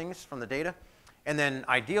side of things from the data. And then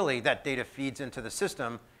ideally, that data feeds into the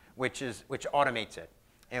system, which automates it.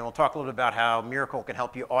 And we'll talk a little bit about how Mirakl can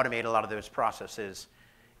help you automate a lot of those processes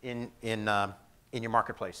in your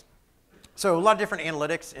marketplace. So a lot of different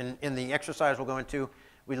analytics in the exercise we'll go into.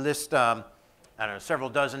 We list, I don't know, several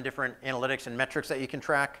dozen different analytics and metrics that you can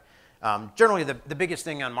track. Generally, the biggest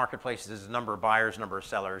thing on marketplaces is the number of buyers, number of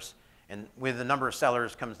sellers. And with the number of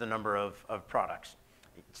sellers comes the number of products.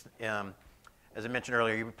 As I mentioned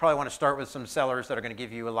earlier, you probably want to start with some sellers that are going to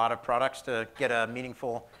give you a lot of products to get a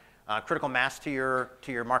meaningful critical mass to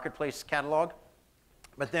your marketplace catalog.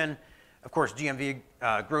 But then, of course, GMV,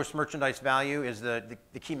 gross merchandise value, is the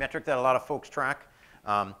key metric that a lot of folks track.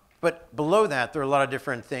 But below that, there are a lot of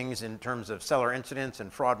different things in terms of seller incidents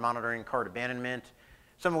and fraud monitoring, cart abandonment,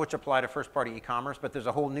 some of which apply to first-party e-commerce. But there's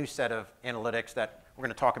a whole new set of analytics that we're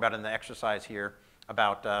going to talk about in the exercise here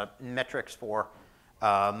about metrics for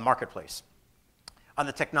marketplace. On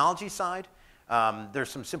the technology side,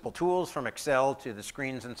 there's some simple tools from Excel to the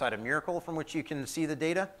screens inside of Mirakl from which you can see the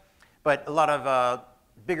data. But a lot of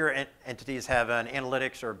bigger entities have an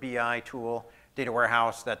analytics or BI tool, data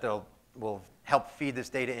warehouse, that will help feed this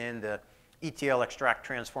data in, the ETL, extract,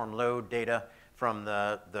 transform, load data from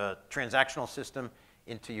the transactional system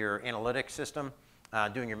into your analytics system,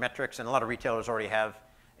 doing your metrics. And a lot of retailers already have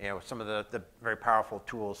some of the very powerful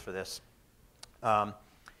tools for this.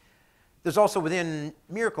 There's also within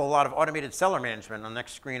Mirakl a lot of automated seller management. On the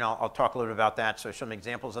next screen, I'll talk a little bit about that. So some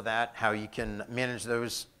examples of that, how you can manage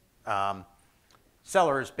those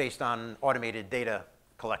sellers based on automated data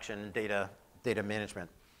collection, data management.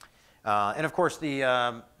 And of course,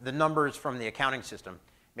 the numbers from the accounting system,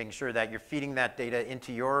 making sure that you're feeding that data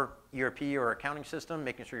into your ERP or accounting system,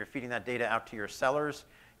 making sure you're feeding that data out to your sellers,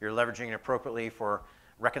 you're leveraging it appropriately for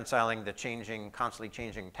reconciling the constantly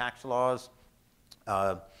changing tax laws.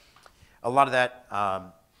 A lot of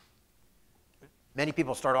that, many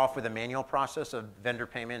people start off with a manual process of vendor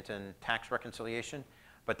payment and tax reconciliation,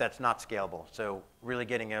 but that's not scalable. So really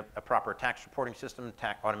getting a proper tax reporting system,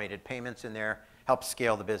 automated payments in there, helps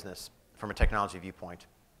scale the business from a technology viewpoint.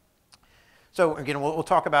 So again, we'll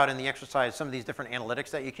talk about in the exercise some of these different analytics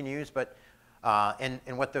that you can use, but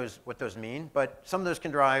and what those mean. But some of those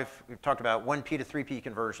can drive, we've talked about 1P to 3P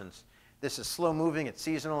conversions. This is slow moving, it's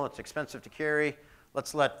seasonal, it's expensive to carry.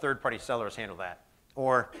 Let's let third-party sellers handle that.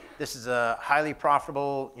 Or this is a highly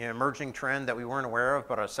profitable emerging trend that we weren't aware of,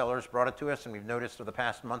 but our sellers brought it to us, and we've noticed for the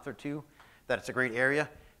past month or two that it's a great area.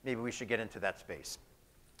 Maybe we should get into that space.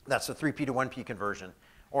 That's the 3P to 1P conversion.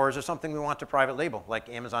 Or is there something we want to private label, like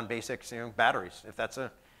Amazon Basics batteries? If that's an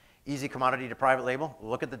easy commodity to private label,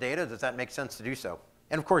 look at the data. Does that make sense to do so?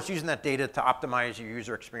 And of course, using that data to optimize your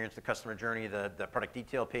user experience, the customer journey, the product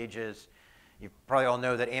detail pages. You probably all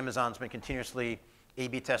know that Amazon's been continuously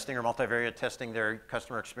A/B testing or multivariate testing their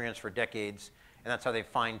customer experience for decades, and that's how they've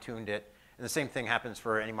fine-tuned it. And the same thing happens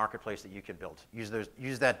for any marketplace that you can build.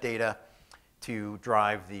 Use that data to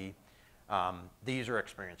drive the user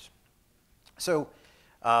experience. So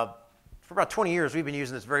for about 20 years, we've been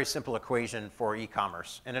using this very simple equation for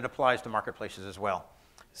e-commerce, and it applies to marketplaces as well.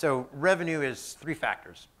 So revenue is 3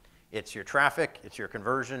 factors. It's your traffic, it's your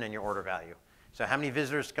conversion, and your order value. So how many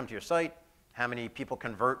visitors come to your site? How many people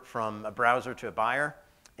convert from a browser to a buyer,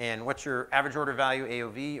 and what's your average order value,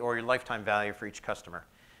 AOV, or your lifetime value for each customer.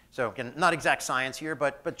 So again, not exact science here,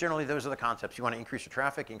 but generally those are the concepts. You want to increase your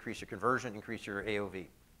traffic, increase your conversion, increase your AOV.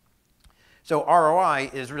 So ROI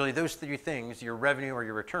is really those 3 things, your revenue or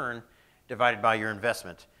your return, divided by your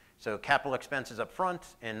investment. So capital expenses up front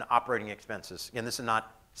and operating expenses. Again, this is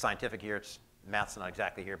not scientific here, math's not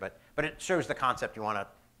exactly here, but it shows the concept you want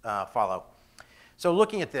to follow. So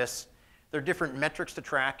looking at this, there are different metrics to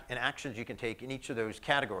track and actions you can take in each of those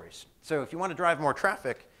categories. So if you want to drive more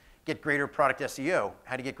traffic, get greater product SEO.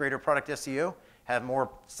 How do you get greater product SEO? Have more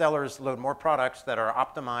sellers load more products that are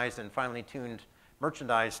optimized and finely tuned,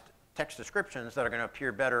 merchandised text descriptions that are going to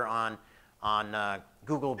appear better on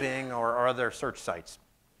Google, Bing, or other search sites.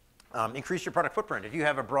 Increase your product footprint. If you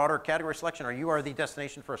have a broader category selection or you are the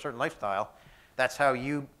destination for a certain lifestyle, that's how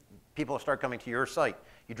people start coming to your site.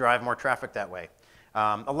 You drive more traffic that way.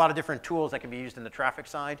 A lot of different tools that can be used in the traffic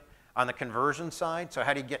side. On the conversion side, so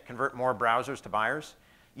how do you convert more browsers to buyers?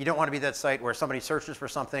 You don't want to be that site where somebody searches for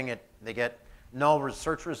something, they get null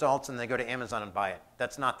search results, and they go to Amazon and buy it.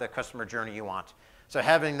 That's not the customer journey you want. So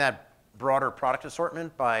having that broader product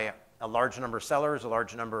assortment by a large number of sellers, a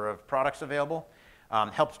large number of products available,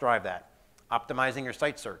 helps drive that. Optimizing your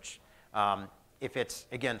site search. If it's,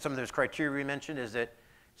 again, some of those criteria we mentioned, is it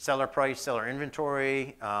seller price, seller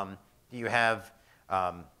inventory? Do you have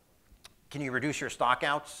can you reduce your stock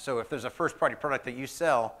outs? So if there's a first-party product that you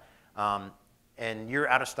sell and you're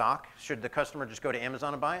out of stock, should the customer just go to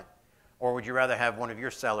Amazon and buy it? Or would you rather have one of your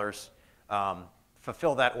sellers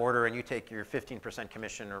fulfill that order and you take your 15%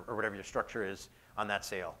 commission or whatever your structure is on that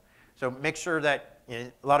sale. So make sure that,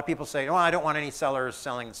 a lot of people say, oh, I don't want any sellers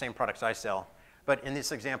selling the same products I sell. But in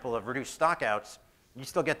this example of reduced stockouts, you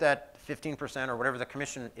still get that 15% or whatever the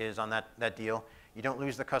commission is on that deal. You don't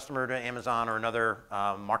lose the customer to Amazon or another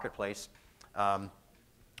marketplace.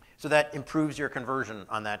 So that improves your conversion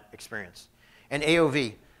on that experience. And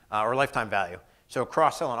AOV, or lifetime value. So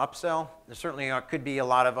cross-sell and upsell. There certainly could be a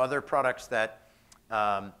lot of other products that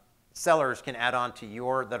sellers can add on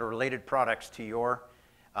to that are related products to your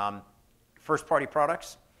first-party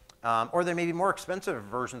products. Or there may be more expensive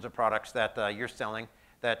versions of products that you're selling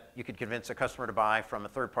that you could convince a customer to buy from a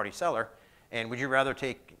third-party seller. And would you rather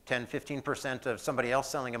take 10, 15% of somebody else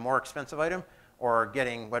selling a more expensive item, or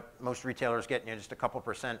getting what most retailers get, just a couple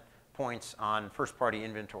percent points on first-party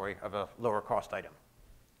inventory of a lower-cost item?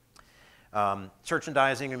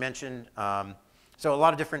 Merchandising, we mentioned. So a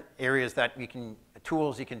lot of different areas that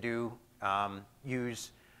tools you can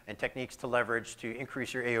use, and techniques to leverage to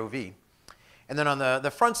increase your AOV. And then on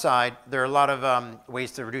the front side, there are a lot of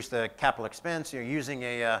ways to reduce the capital expense. You're using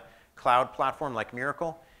a cloud platform like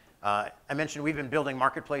Mirakl. I mentioned we've been building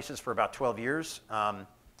marketplaces for about 12 years.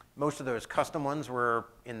 Most of those custom ones were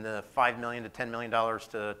in the $5 million to $10 million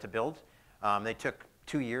to build. They took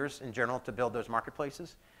 2 years in general to build those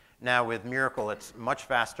marketplaces. Now with Mirakl, it's much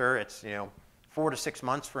faster. It's 4 to 6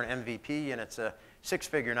 months for an MVP, and it's a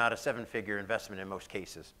 6-figure, not a 7-figure investment in most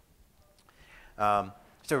cases.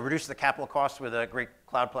 So reduce the capital costs with a great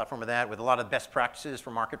cloud platform with that, with a lot of best practices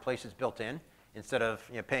for marketplaces built in, instead of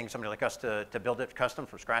paying somebody like us to build it custom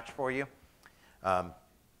from scratch for you.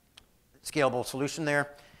 Scalable solution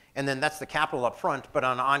there. And then that's the capital up front, but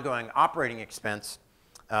on ongoing operating expense,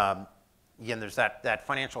 again, there's that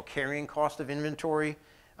financial carrying cost of inventory.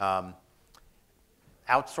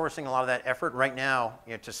 Outsourcing a lot of that effort. Right now,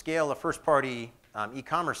 to scale a first-party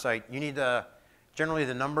e-commerce site, you need generally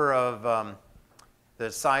the number of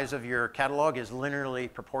the size of your catalog is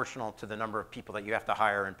linearly proportional to the number of people that you have to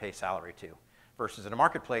hire and pay salary to. Versus in a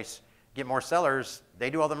marketplace, get more sellers, they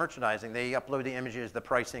do all the merchandising, they upload the images, the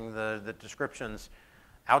pricing, the descriptions.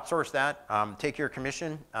 Outsource that, take your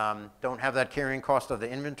commission, don't have that carrying cost of the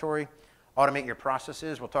inventory. Automate your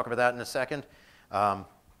processes, we'll talk about that in a second.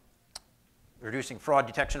 Reducing fraud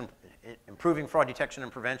detection, improving fraud detection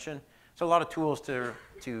and prevention. So a lot of tools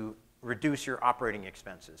to reduce your operating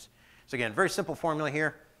expenses. So again, very simple formula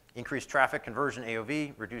here. Increase traffic, conversion,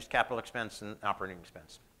 AOV, reduce capital expense and operating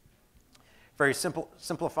expense. Very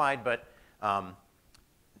simplified, but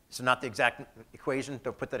so not the exact equation.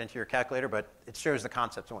 Don't put that into your calculator, but it shows the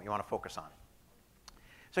concepts and what you want to focus on.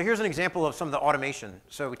 So here's an example of some of the automation.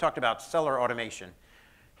 So we talked about seller automation.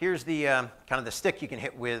 Here's the kind of the stick you can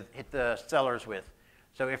hit the sellers with.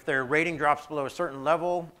 So if their rating drops below a certain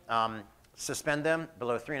level, suspend them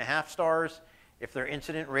below 3.5 stars. If their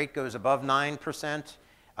incident rate goes above 9%,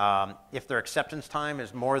 if their acceptance time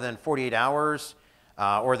is more than 48 hours,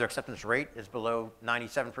 or their acceptance rate is below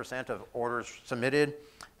 97% of orders submitted,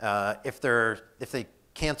 if they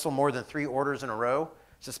cancel more than 3 orders in a row,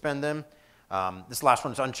 suspend them. This last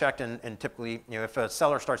one's unchecked, and typically, if a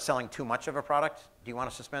seller starts selling too much of a product, do you want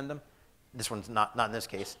to suspend them? This one's not in this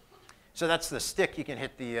case. So that's the stick you can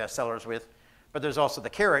hit the sellers with. But there's also the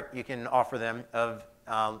carrot you can offer them of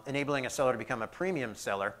enabling a seller to become a premium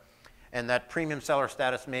seller. And that premium seller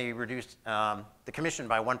status may reduce the commission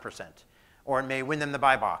by 1%. Or it may win them the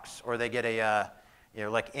buy box. Or they get a,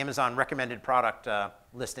 like Amazon recommended product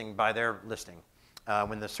listing by their listing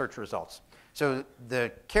when the search results. So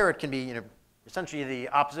the carrot can be essentially the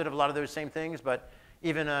opposite of a lot of those same things, but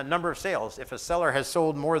even a number of sales. If a seller has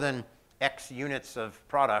sold more than X units of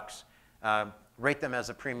products, rate them as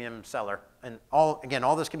a premium seller. And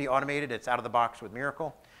all this can be automated. It's out of the box with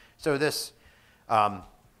Mirakl. So this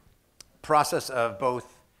process of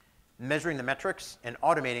both measuring the metrics and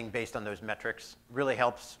automating based on those metrics really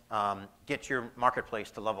helps get your marketplace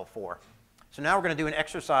to level 4. So now we're going to do an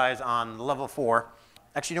exercise on level 4.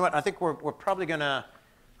 Actually, you know what? I think we're probably going to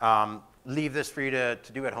leave this for you to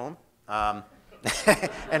do at home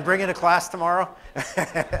and bring it to class tomorrow.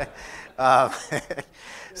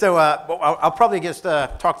 So I'll probably just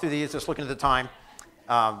talk through these, just looking at the time.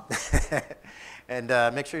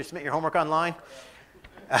 And make sure you submit your homework online.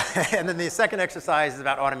 And then the second exercise is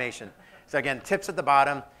about automation. So again, tips at the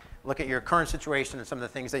bottom. Look at your current situation and some of the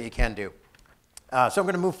things that you can do. So I'm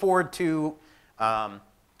going to move forward to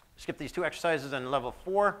skip these 2 exercises on level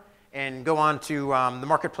 4 and go on to the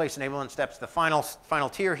marketplace enablement steps, the final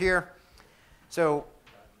tier here. So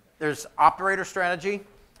there's operator strategy.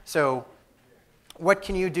 So what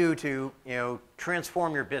can you do to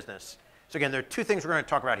transform your business? So again, there are 2 things we're going to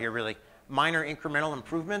talk about here really. Minor incremental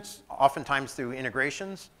improvements, oftentimes through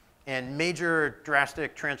integrations, and major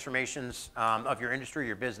drastic transformations of your industry,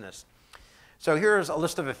 your business. So here's a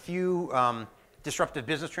list of a few disruptive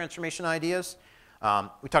business transformation ideas.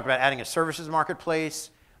 We talked about adding a services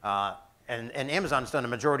marketplace, and Amazon's done a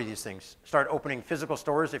majority of these things. Start opening physical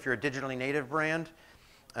stores if you're a digitally native brand.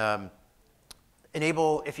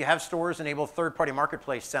 If you have stores, enable third-party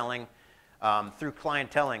marketplace selling through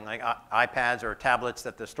clienteling, like iPads or tablets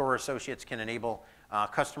that the store associates can enable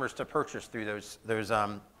customers to purchase through those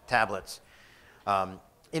tablets.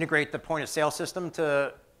 Integrate the point-of-sale system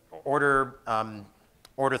to order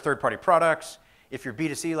third-party products. If you're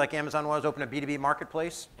B2C like Amazon was, open a B2B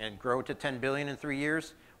marketplace and grow to 10 billion in 3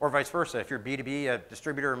 years, or vice versa. If you're B2B, a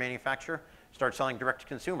distributor or manufacturer, start selling direct to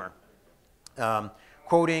consumer.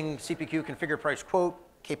 Quoting, CPQ, configure price quote,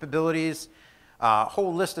 capabilities, a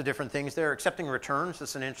whole list of different things there. Accepting returns, this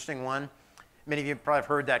is an interesting one. Many of you probably have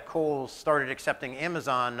heard that Kohl's started accepting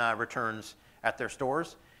Amazon returns at their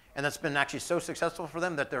stores, and that's been actually so successful for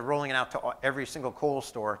them that they're rolling it out to every single Kohl's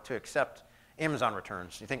store to accept Amazon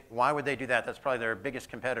returns. You think, why would they do that? That's probably their biggest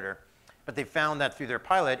competitor. But they found that through their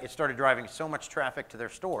pilot, it started driving so much traffic to their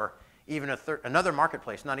store, even another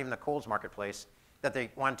marketplace, not even the Kohl's marketplace, that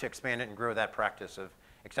they wanted to expand it and grow that practice of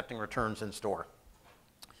accepting returns in store.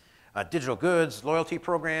 Digital goods, loyalty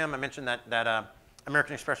program. I mentioned that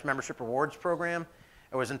American Express membership rewards program.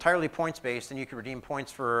 It was entirely points-based, and you could redeem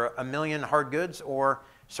points for 1 million hard goods or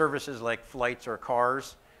services like flights or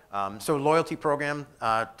cars. So loyalty program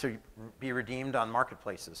to be redeemed on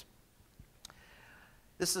marketplaces.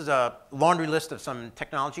 This is a laundry list of some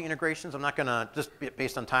technology integrations. I'm not going to, just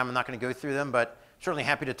based on time, I'm not going to go through them, but certainly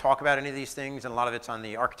happy to talk about any of these things, and a lot of it's on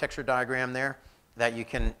the architecture diagram there, that you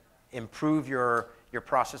can improve your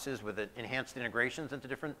processes with enhanced integrations into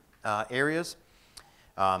different areas,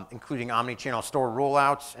 including omni-channel store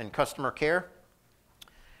rollouts and customer care.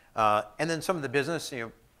 And then some of the business,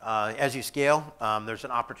 as you scale, there's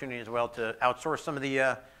an opportunity as well to outsource some of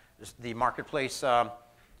the marketplace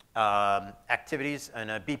activities,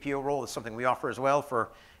 and a BPO role is something we offer as well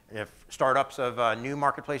for startups of new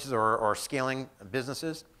marketplaces or scaling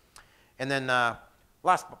businesses. And then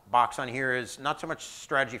last box on here is not so much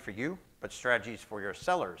strategy for you, but strategies for your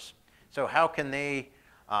sellers. So how can they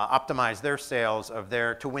optimize their sales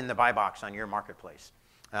to win the buy box on your marketplace?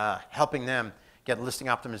 Helping them get listing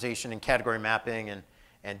optimization and category mapping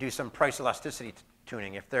and do some price elasticity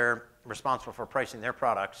tuning if they're responsible for pricing their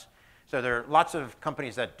products. So there are lots of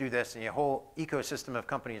companies that do this, and a whole ecosystem of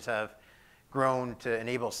companies have grown to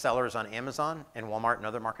enable sellers on Amazon and Walmart and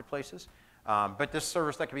other marketplaces. But this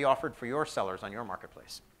service that can be offered for your sellers on your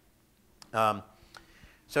marketplace.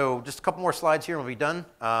 So just a couple more slides here and we'll be done.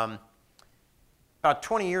 About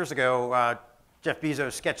 20 years ago, Jeff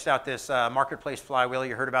Bezos sketched out this marketplace flywheel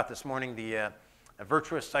you heard about this morning, the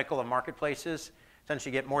virtuous cycle of marketplaces.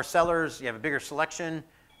 Essentially, you get more sellers, you have a bigger selection,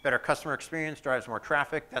 better customer experience, drives more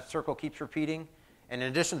traffic. That circle keeps repeating. And in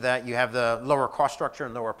addition to that, you have the lower cost structure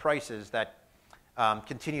and lower prices that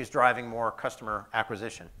continues driving more customer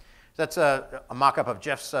acquisition. So that's a mock-up of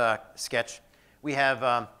Jeff's sketch. We have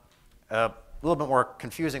a little bit more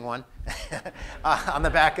confusing one on the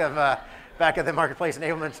back of the marketplace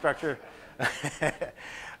enablement structure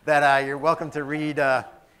that you're welcome to read at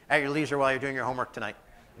your leisure while you're doing your homework tonight.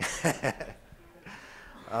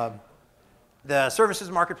 The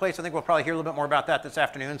services marketplace, I think we'll probably hear a little bit more about that this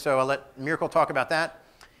afternoon, so I'll let Mirakl talk about that.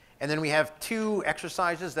 And then we have 2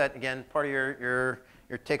 exercises that, again, part of your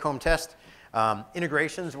take-home test.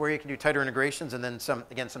 Integrations, where you can do tighter integrations, and then some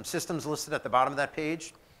systems listed at the bottom of that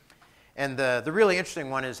page. And the really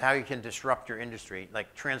interesting one is how you can disrupt your industry,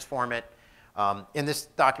 like transform it. In this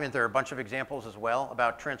document, there are a bunch of examples as well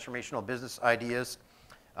about transformational business ideas.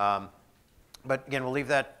 But again, we'll leave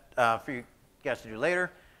that for you guys to do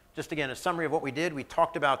later. Just again, a summary of what we did. We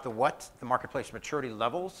talked about the what, the marketplace maturity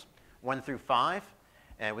levels, 1 through 5,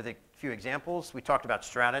 and with a few examples. We talked about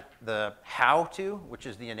the how to, which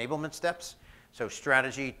is the enablement steps. So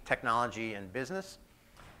strategy, technology, and business.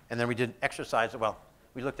 And then we did exercises. Well,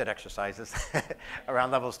 we looked at exercises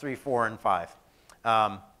around levels 3, 4, and 5.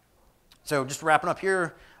 So just wrapping up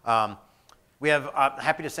here, we have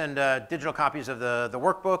happy to send digital copies of the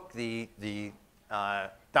workbook, the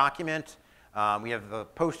document. We have the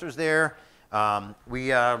posters there.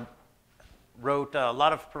 We provided a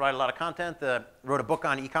lot of content. Wrote a book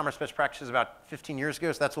on e-commerce best practices about 15 years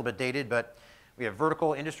ago, so that's a little bit dated, but we have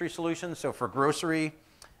vertical industry solutions. So for grocery,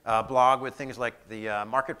 blog with things like the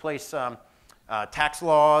marketplace tax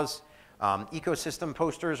laws, ecosystem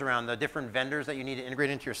posters around the different vendors that you need to integrate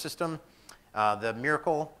into your system, the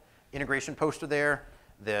Mirakl integration poster there,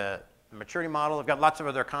 the maturity model. I've got lots of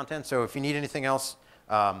other content, so if you need anything else,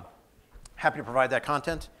 happy to provide that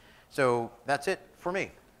content. So that's it for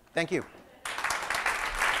me. Thank you.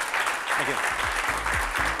 Thank you.